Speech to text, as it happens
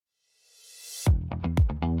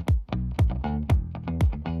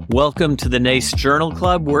Welcome to the NACE Journal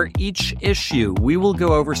Club, where each issue we will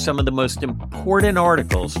go over some of the most important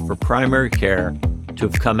articles for primary care to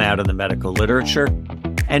have come out in the medical literature.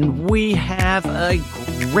 And we have a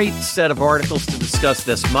great set of articles to discuss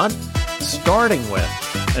this month, starting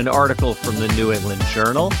with an article from the New England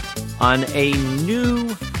Journal on a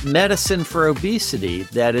new medicine for obesity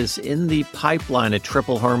that is in the pipeline, a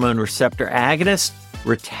triple hormone receptor agonist,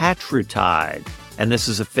 retatrutide. And this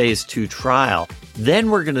is a phase 2 trial.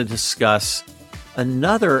 Then we're going to discuss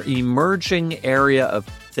another emerging area of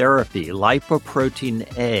therapy, lipoprotein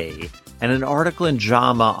A, and an article in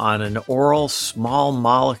JAMA on an oral small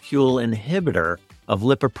molecule inhibitor of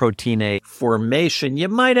lipoprotein A formation. You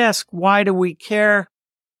might ask, why do we care?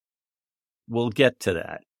 We'll get to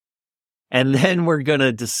that. And then we're going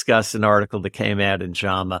to discuss an article that came out in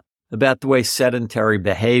JAMA about the way sedentary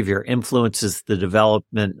behavior influences the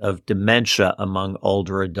development of dementia among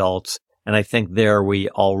older adults. And I think there we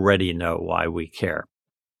already know why we care.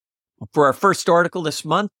 For our first article this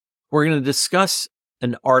month, we're going to discuss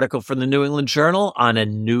an article from the New England Journal on a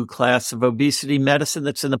new class of obesity medicine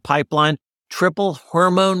that's in the pipeline, triple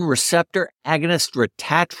hormone receptor agonist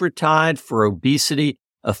retatrutide for obesity.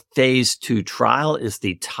 A phase 2 trial is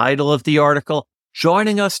the title of the article.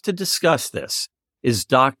 Joining us to discuss this is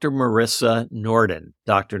Dr. Marissa Norden.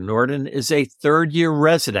 Dr. Norden is a third-year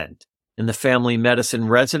resident in the family medicine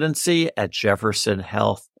residency at Jefferson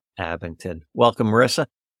Health, Abington. Welcome, Marissa.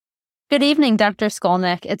 Good evening, Dr.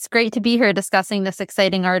 Skolnik. It's great to be here discussing this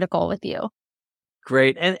exciting article with you.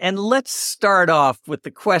 Great. And let's start off with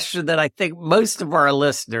the question that I think most of our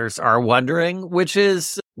listeners are wondering, which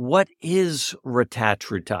is, what is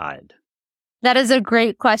retatrutide? That is a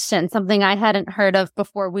great question, something I hadn't heard of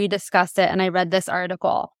before we discussed it and I read this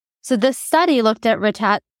article. So this study looked at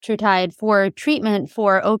retatrutide for treatment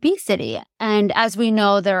for obesity. And as we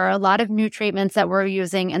know, there are a lot of new treatments that we're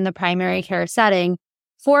using in the primary care setting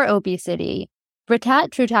for obesity.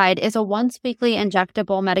 Retatrutide is a once-weekly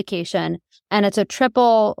injectable medication, and it's a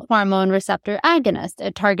triple hormone receptor agonist.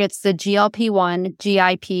 It targets the GLP-1,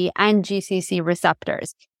 GIP, and GCC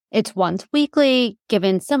receptors. It's once weekly,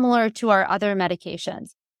 given similar to our other medications.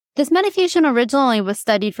 This medication originally was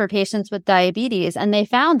studied for patients with diabetes, and they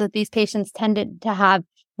found that these patients tended to have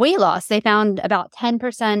weight loss. They found about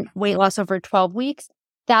 10% weight loss over 12 weeks.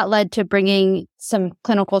 That led to bringing some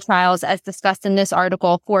clinical trials, as discussed in this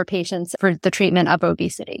article, for patients for the treatment of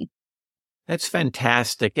obesity. That's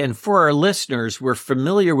fantastic. And for our listeners, we're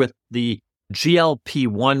familiar with the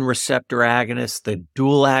GLP-1 receptor agonist, the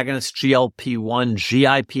dual agonist GLP-1,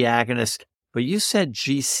 GIP agonist, but you said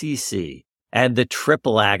GCC and the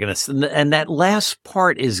triple agonist. And that last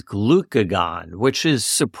part is glucagon, which is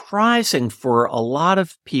surprising for a lot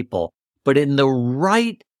of people, but in the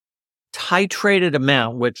right titrated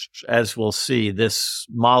amount, which, as we'll see, this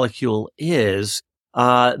molecule is,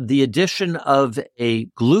 the addition of a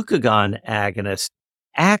glucagon agonist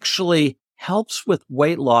actually helps with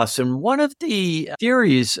weight loss. And one of the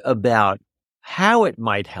theories about how it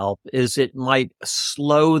might help is it might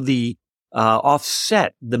slow the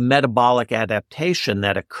offset the metabolic adaptation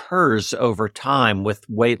that occurs over time with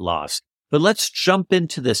weight loss. But let's jump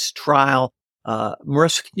into this trial.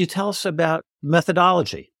 Marissa, can you tell us about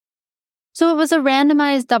methodology? So it was a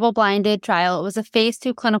randomized double-blinded trial. It was a phase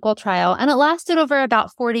 2 clinical trial, and it lasted over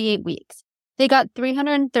about 48 weeks. They got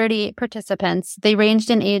 338 participants. They ranged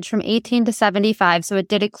in age from 18 to 75, so it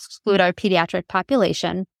did exclude our pediatric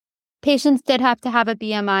population. Patients did have to have a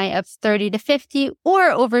BMI of 30 to 50 or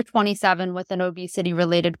over 27 with an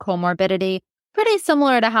obesity-related comorbidity, pretty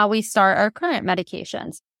similar to how we start our current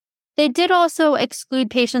medications. They did also exclude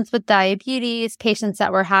patients with diabetes, patients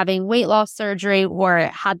that were having weight loss surgery or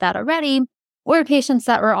had that already, or patients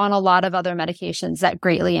that were on a lot of other medications that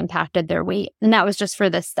greatly impacted their weight. And that was just for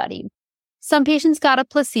this study. Some patients got a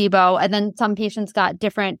placebo, and then some patients got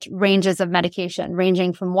different ranges of medication,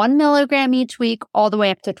 ranging from 1 milligram each week all the way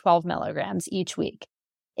up to 12 milligrams each week.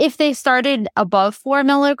 If they started above 4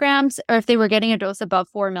 milligrams, or if they were getting a dose above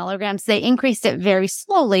 4 milligrams, they increased it very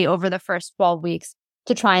slowly over the first 12 weeks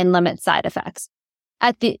to try and limit side effects.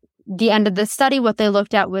 At the end of the study, what they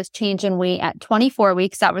looked at was change in weight at 24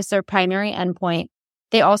 weeks. That was their primary endpoint.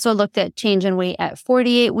 They also looked at change in weight at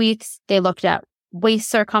 48 weeks. They looked at waist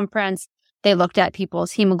circumference. They looked at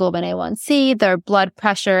people's hemoglobin A1C, their blood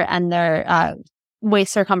pressure, and their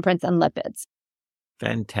waist circumference and lipids.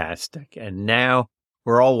 Fantastic. And now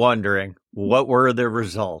we're all wondering, what were the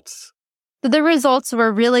results? So the results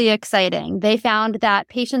were really exciting. They found that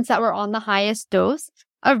patients that were on the highest dose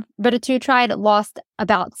of retatrutide lost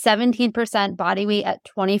about 17% body weight at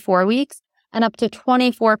 24 weeks and up to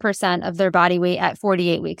 24% of their body weight at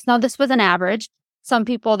 48 weeks. Now, this was an average. Some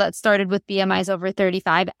people that started with BMIs over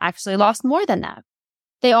 35 actually lost more than that.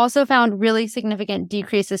 They also found really significant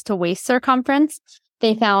decreases to waist circumference.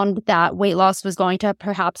 They found that weight loss was going to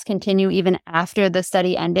perhaps continue even after the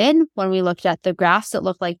study ended. When we looked at the graphs, it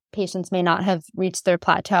looked like patients may not have reached their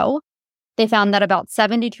plateau. They found that about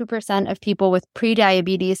 72% of people with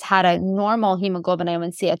prediabetes had a normal hemoglobin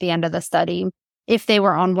A1C at the end of the study if they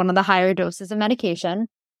were on one of the higher doses of medication.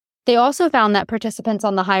 They also found that participants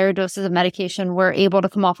on the higher doses of medication were able to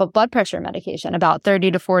come off of blood pressure medication, about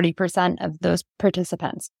 30 to 40% of those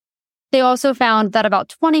participants. They also found that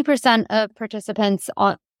about 20% of participants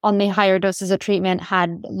on the higher doses of treatment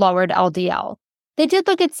had lowered LDL. They did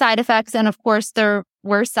look at side effects, and of course, there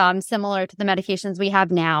were some similar to the medications we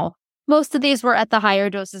have now. Most of these were at the higher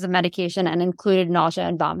doses of medication and included nausea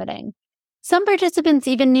and vomiting. Some participants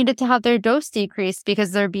even needed to have their dose decreased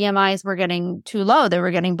because their BMIs were getting too low. They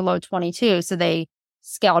were getting below 22, so they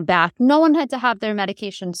scaled back. No one had to have their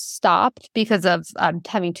medication stopped because of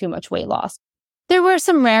having too much weight loss. There were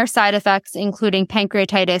some rare side effects, including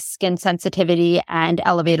pancreatitis, skin sensitivity, and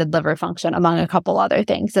elevated liver function, among a couple other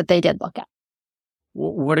things that they did look at.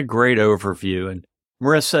 What a great overview. And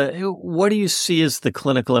Marissa, what do you see as the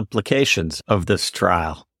clinical implications of this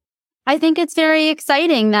trial? I think it's very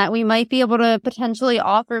exciting that we might be able to potentially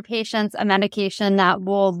offer patients a medication that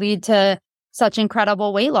will lead to such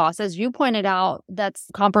incredible weight loss. As you pointed out, that's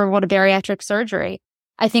comparable to bariatric surgery.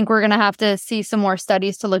 I think we're going to have to see some more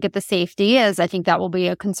studies to look at the safety, as I think that will be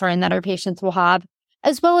a concern that our patients will have,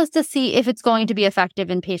 as well as to see if it's going to be effective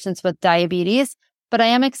in patients with diabetes. But I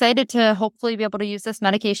am excited to hopefully be able to use this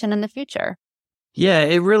medication in the future. Yeah,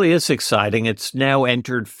 it really is exciting. It's now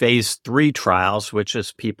entered phase 3 trials, which,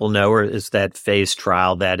 as people know, is that phase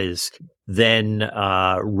trial that is then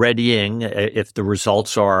readying, if the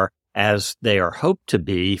results are as they are hoped to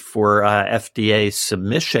be, for FDA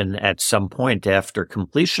submission at some point after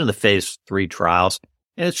completion of the phase 3 trials.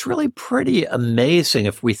 And it's really pretty amazing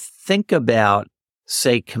if we think about,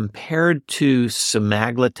 say, compared to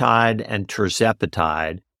semaglutide and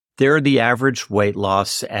tirzepatide, there the average weight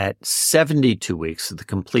loss at 72 weeks at the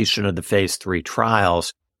completion of the phase 3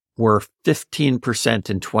 trials were 15%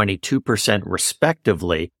 and 22%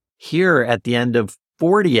 respectively. Here at the end of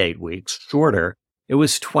 48 weeks, shorter, it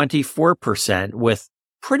was 24% with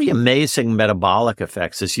pretty amazing metabolic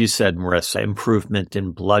effects, as you said, Marissa, improvement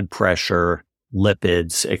in blood pressure,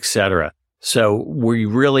 lipids, etc. So we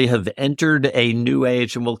really have entered a new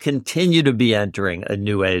age and will continue to be entering a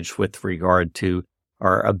new age with regard to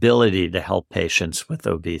our ability to help patients with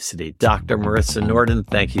obesity. Dr. Marissa Norden,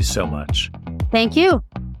 thank you so much. Thank you.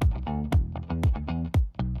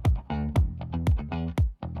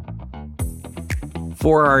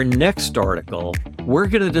 For our next article, we're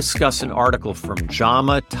going to discuss an article from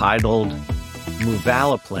JAMA titled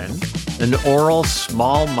Muvalaplin, an oral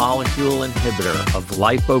small molecule inhibitor of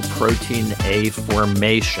lipoprotein A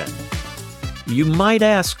formation. You might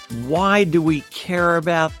ask, why do we care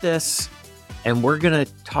about this? And we're going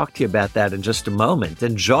to talk to you about that in just a moment.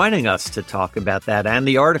 And joining us to talk about that and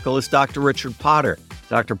the article is Dr. Richard Potter.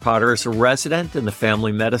 Dr. Potter is a resident in the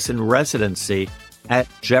family medicine residency at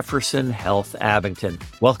Jefferson Health Abington.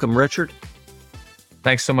 Welcome, Richard.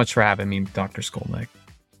 Thanks so much for having me, Dr. Skolnik.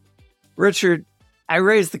 Richard, I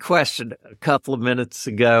raised the question a couple of minutes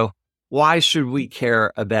ago. Why should we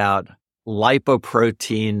care about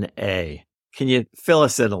lipoprotein A? Can you fill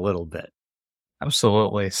us in a little bit?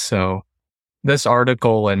 Absolutely. So this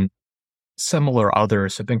article and similar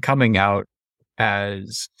others have been coming out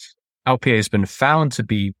as LPA has been found to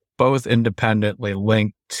be both independently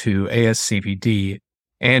linked to ASCVD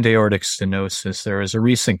and aortic stenosis. There is a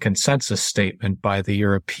recent consensus statement by the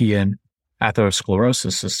European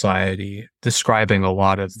Atherosclerosis Society describing a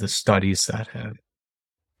lot of the studies that have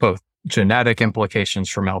both genetic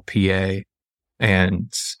implications from LPA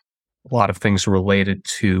and a lot of things related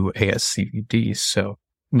to ASCVD. So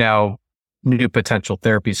now new potential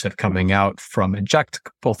therapies have coming out from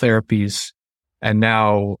injectable therapies, and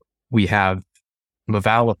now we have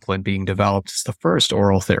Muvalaplin being developed as the first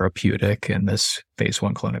oral therapeutic in this phase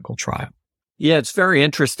 1 clinical trial. Yeah, it's very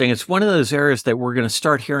interesting. It's one of those areas that we're going to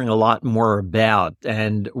start hearing a lot more about,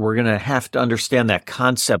 and we're going to have to understand that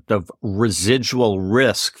concept of residual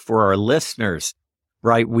risk for our listeners,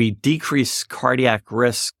 right? We decrease cardiac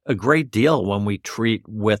risk a great deal when we treat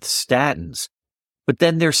with statins, but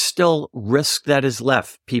then there's still risk that is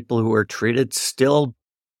left. People who are treated still,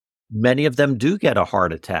 many of them do get a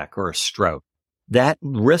heart attack or a stroke. That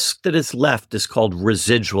risk that is left is called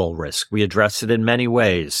residual risk. We address it in many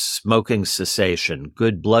ways: smoking cessation,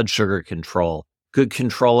 good blood sugar control, good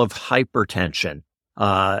control of hypertension,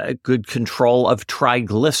 good control of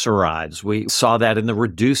triglycerides. We saw that in the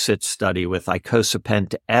REDUCE-IT study with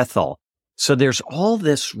icosapent ethyl. So there's all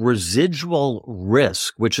this residual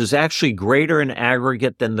risk, which is actually greater in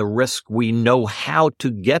aggregate than the risk we know how to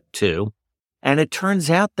get to. And it turns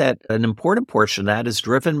out that an important portion of that is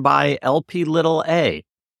driven by Lp(a). Can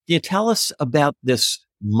you tell us about this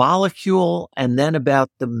molecule and then about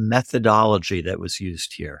the methodology that was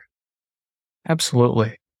used here?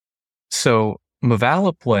 Absolutely. So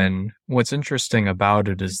Mivalaplin, what's interesting about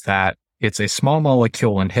it is that it's a small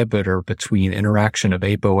molecule inhibitor between interaction of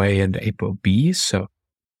ApoA and ApoB. So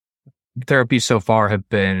therapies so far have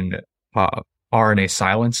been RNA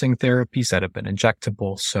silencing therapies that have been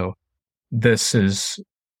injectable. So this is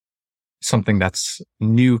something that's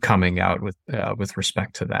new coming out with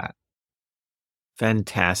respect to that.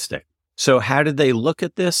 Fantastic. So how did they look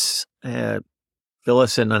at this? Fill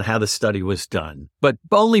us in on how the study was done, but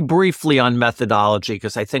only briefly on methodology,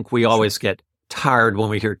 because I think we always get tired when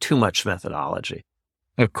we hear too much methodology.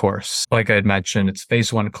 Of course. Like I had mentioned, it's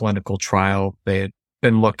phase 1 clinical trial. They had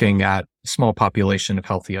been looking at a small population of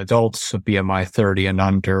healthy adults of BMI 30 and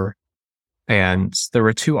under. And there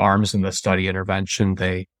were 2 arms in the study intervention.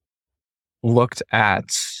 They looked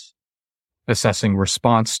at assessing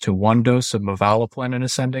response to 1 dose of Mivalaplin in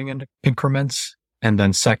ascending increments. And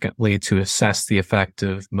then secondly, to assess the effect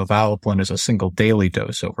of Mivalaplin as a single daily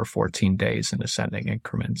dose over 14 days in ascending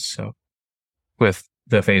increments. So with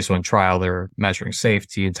the phase 1 trial, they're measuring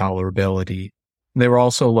safety and tolerability. They were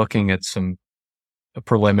also looking at some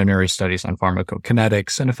preliminary studies on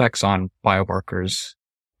pharmacokinetics and effects on biomarkers,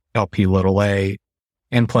 Lp(a),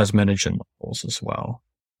 and plasminogen levels as well.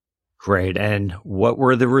 Great. And what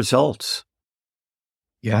were the results?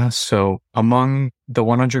 Yeah, so among the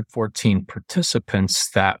 114 participants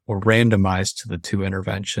that were randomized to the 2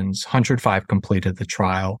 interventions, 105 completed the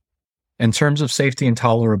trial. In terms of safety and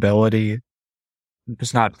tolerability, it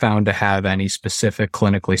was not found to have any specific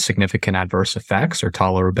clinically significant adverse effects or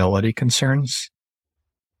tolerability concerns.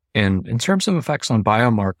 And in terms of effects on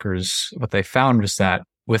biomarkers, what they found was that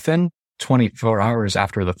within 24 hours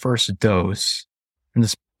after the first dose, and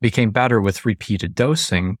this became better with repeated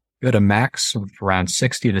dosing, you had a max of around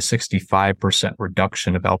 60 to 65%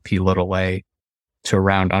 reduction of Lp(a) to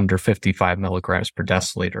around under 55 milligrams per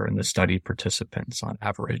deciliter in the study participants on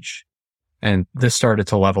average. And this started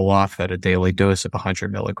to level off at a daily dose of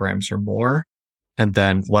 100 milligrams or more, and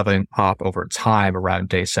then leveling off over time around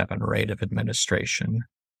day 7 or 8 of administration.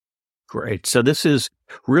 Great. So this is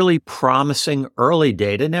really promising early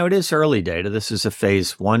data. Now, it is early data. This is a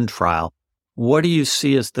phase 1 trial. What do you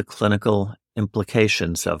see as the clinical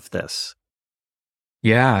implications of this?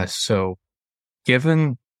 Yeah, so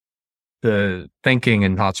given the thinking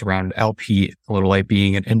and thoughts around Lp(a)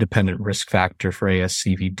 being an independent risk factor for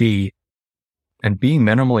ASCVD and being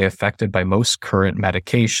minimally affected by most current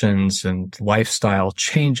medications and lifestyle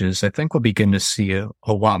changes, I think we'll begin to see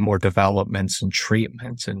a lot more developments in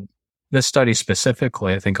treatment. And this study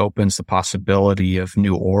specifically, I think, opens the possibility of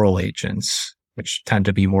new oral agents, which tend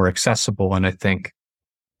to be more accessible and I think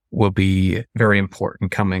will be very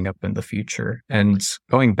important coming up in the future. And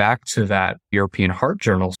going back to that European Heart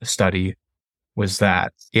Journal study was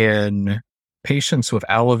that in patients with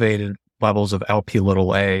elevated levels of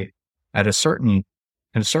Lp(a) at a certain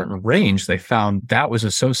range, they found that was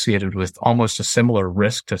associated with almost a similar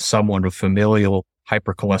risk to someone with familial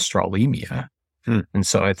hypercholesterolemia. And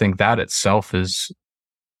so I think that itself is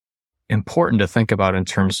important to think about in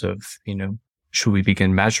terms of, should we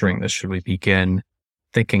begin measuring this? Should we begin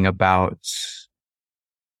thinking about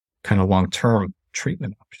kind of long-term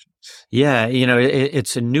treatment options? Yeah,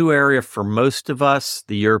 it's a new area for most of us.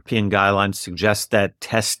 The European guidelines suggest that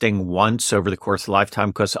testing once over the course of a lifetime,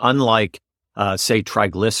 because unlike, say,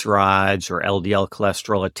 triglycerides or LDL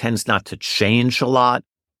cholesterol, it tends not to change a lot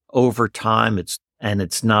over time. It's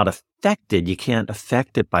not affected. You can't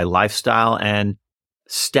affect it by lifestyle, and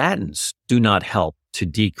statins do not help to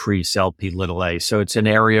decrease Lp(a). So it's an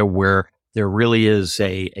area where there really is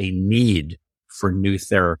a need for new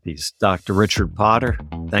therapies. Dr. Richard Potter,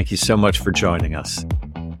 thank you so much for joining us.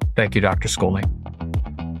 Thank you, Dr. Skolnik.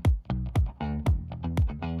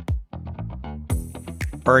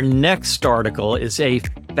 Our next article is a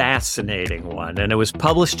fascinating one, and it was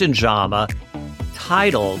published in JAMA,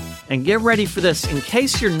 titled, and get ready for this, in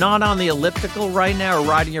case you're not on the elliptical right now or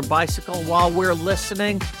riding your bicycle while we're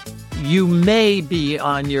listening, you may be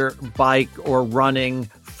on your bike or running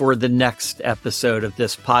for the next episode of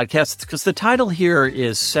this podcast, because the title here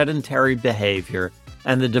is Sedentary Behavior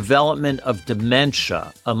and the Development of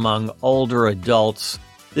Dementia Among Older Adults.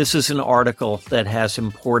 This is an article that has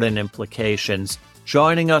important implications.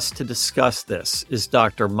 Joining us to discuss this is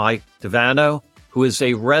Dr. Mike Devano, who is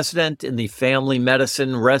a resident in the Family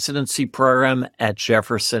Medicine Residency Program at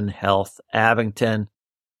Jefferson Health Abington.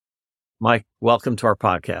 Mike, welcome to our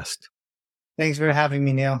podcast. Thanks for having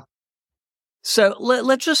me, Neil. So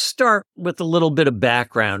let's just start with a little bit of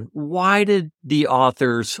background. Why did the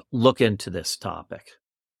authors look into this topic?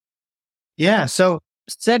 Yeah, so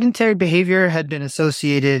sedentary behavior had been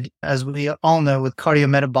associated, as we all know, with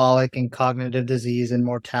cardiometabolic and cognitive disease and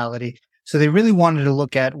mortality. So they really wanted to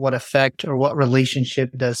look at what effect or what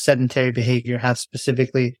relationship does sedentary behavior have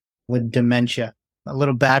specifically with dementia. A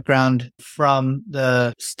little background from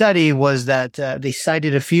the study was that they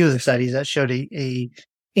cited a few of the studies that showed a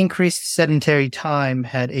increased sedentary time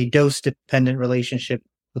had a dose-dependent relationship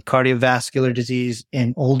with cardiovascular disease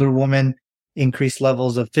in older women. Increased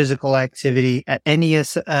levels of physical activity at any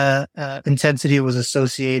intensity was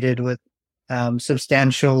associated with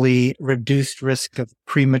substantially reduced risk of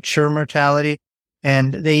premature mortality.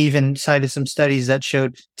 And they even cited some studies that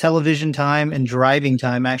showed television time and driving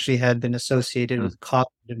time actually had been associated with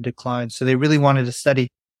cognitive decline. So they really wanted to study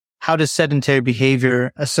how does sedentary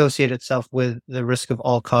behavior associate itself with the risk of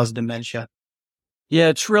all-cause dementia. Yeah,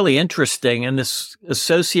 it's really interesting. And this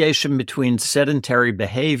association between sedentary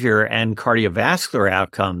behavior and cardiovascular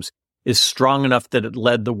outcomes is strong enough that it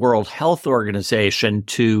led the World Health Organization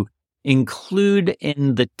to include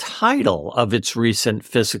in the title of its recent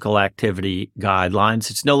physical activity guidelines.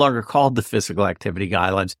 It's no longer called the Physical Activity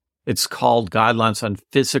Guidelines. It's called Guidelines on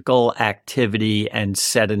Physical Activity and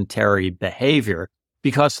Sedentary Behavior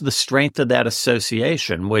because of the strength of that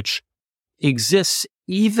association, which exists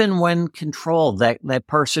even when controlled. That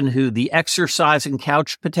person who the exercising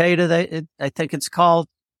couch potato, I think it's called,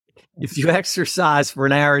 if you exercise for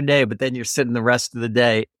an hour a day, but then you're sitting the rest of the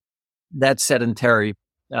day, that sedentary,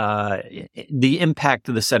 the impact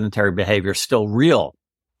of the sedentary behavior is still real.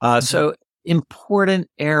 So important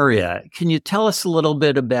area. Can you tell us a little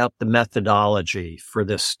bit about the methodology for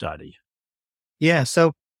this study? Yeah,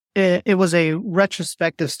 so it was a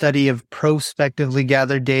retrospective study of prospectively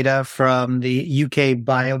gathered data from the UK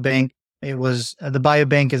Biobank. It was the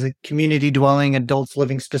Biobank is a community dwelling adults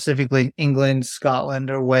living specifically in England, Scotland,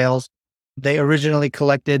 or Wales. They originally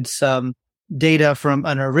collected some data from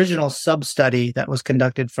an original sub-study that was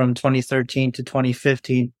conducted from 2013 to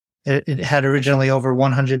 2015. It had originally over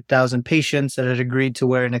 100,000 patients that had agreed to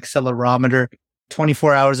wear an accelerometer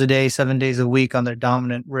 24 hours a day, 7 days a week on their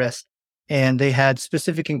dominant wrist. And they had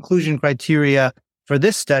specific inclusion criteria for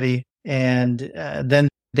this study. And then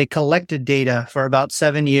they collected data for about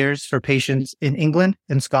 7 years for patients in England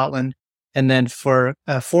and Scotland. And then for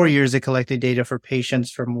 4 years, they collected data for patients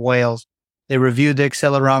from Wales. They reviewed the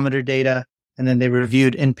accelerometer data, and then they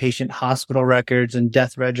reviewed inpatient hospital records and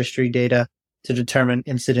death registry data to determine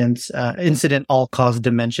incident all-cause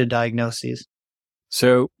dementia diagnoses.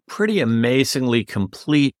 So pretty amazingly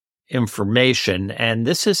complete information. And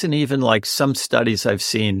this isn't even like some studies I've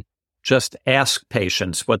seen just ask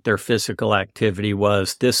patients what their physical activity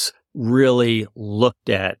was. This really looked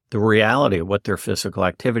at the reality of what their physical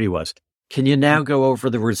activity was. Can you now go over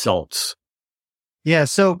the results? Yeah,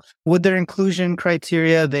 so with their inclusion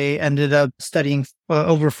criteria, they ended up studying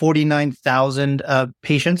over 49,000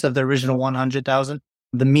 patients of the original 100,000.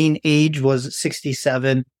 The mean age was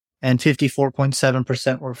 67 and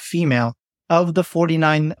 54.7% were female. Of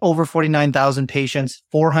the over 49,000 patients,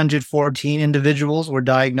 414 individuals were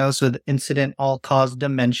diagnosed with incident all-cause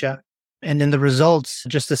dementia. And in the results,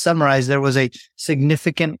 just to summarize, there was a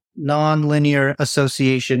significant nonlinear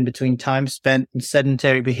association between time spent in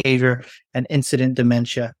sedentary behavior and incident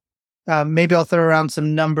dementia. Maybe I'll throw around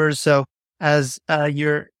some numbers. So as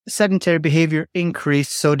your sedentary behavior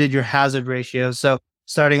increased, so did your hazard ratio. So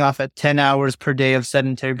starting off at 10 hours per day of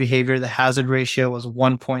sedentary behavior, the hazard ratio was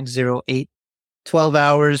 1.08. 12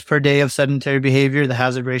 hours per day of sedentary behavior, the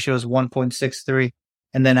hazard ratio is 1.63.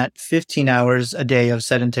 And then at 15 hours a day of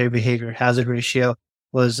sedentary behavior, hazard ratio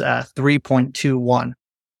was 3.21.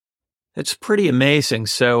 It's pretty amazing.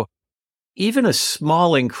 So even a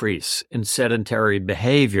small increase in sedentary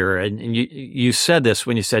behavior, and you said this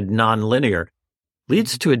when you said nonlinear,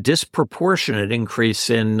 leads to a disproportionate increase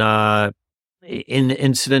in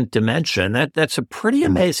incident dementia. And that's a pretty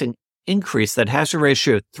amazing increase. That hazard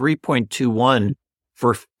ratio of 3.21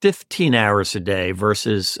 for 15 hours a day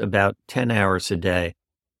versus about 10 hours a day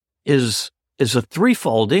is a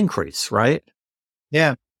threefold increase, right?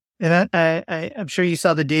 Yeah. And I'm sure you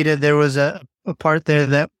saw the data. There was a part there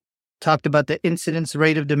that talked about the incidence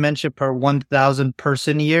rate of dementia per 1,000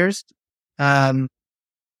 person years.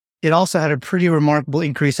 It also had a pretty remarkable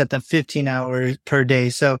increase at the 15 hours per day.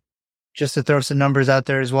 So just to throw some numbers out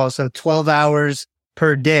there as well. So 12 hours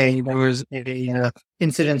per day, there was a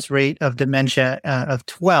incidence rate of dementia of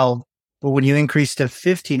 12. But when you increase to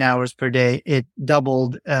 15 hours per day, it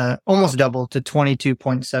doubled, almost doubled to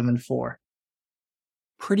 22.74.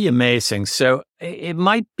 Pretty amazing. So it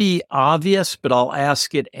might be obvious, but I'll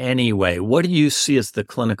ask it anyway. What do you see as the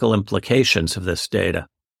clinical implications of this data?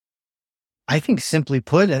 I think simply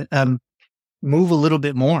put, move a little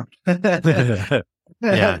bit more. Yeah.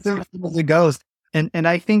 As it goes. And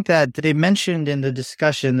I think that they mentioned in the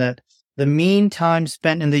discussion that the mean time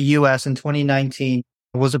spent in the US in 2019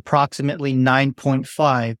 was approximately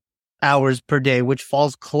 9.5 hours per day, which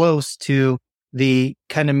falls close to the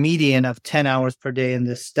kind of median of 10 hours per day in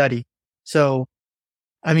this study. So,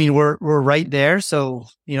 I mean, we're right there. So,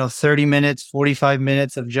 30 minutes, 45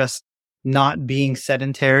 minutes of just not being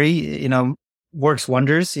sedentary, works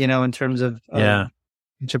wonders, in terms of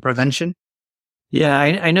to prevention. Yeah,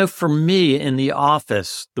 I know for me in the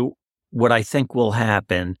office, what I think will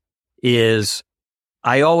happen is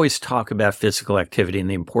I always talk about physical activity and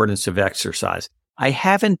the importance of exercise. I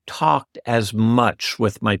haven't talked as much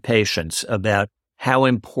with my patients about how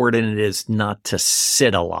important it is not to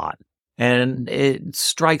sit a lot. And it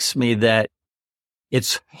strikes me that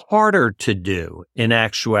it's harder to do in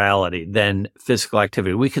actuality than physical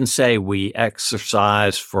activity. We can say we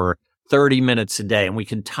exercise for 30 minutes a day and we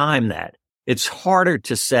can time that. It's harder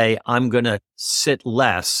to say, I'm going to sit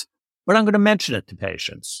less, but I'm going to mention it to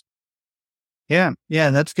patients. Yeah,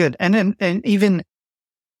 that's good. And even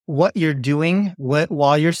what you're doing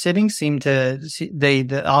while you're sitting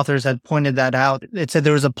the authors had pointed that out. It said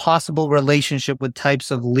there was a possible relationship with types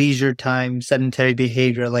of leisure time, sedentary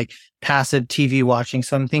behavior, like passive TV watching.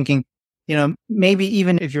 So I'm thinking, maybe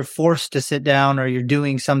even if you're forced to sit down or you're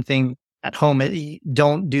doing something at home,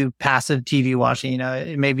 don't do passive TV watching,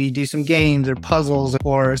 maybe do some games or puzzles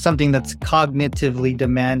or something that's cognitively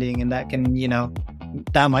demanding. And that can,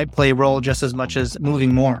 that might play a role just as much as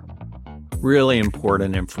moving more. Really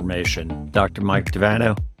important information. Dr. Mike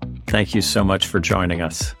Devano, thank you so much for joining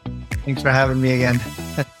us. Thanks for having me again.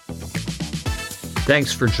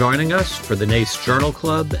 Thanks for joining us for the NACE Journal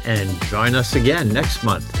Club, and join us again next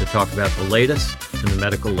month to talk about the latest in the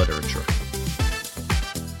medical literature.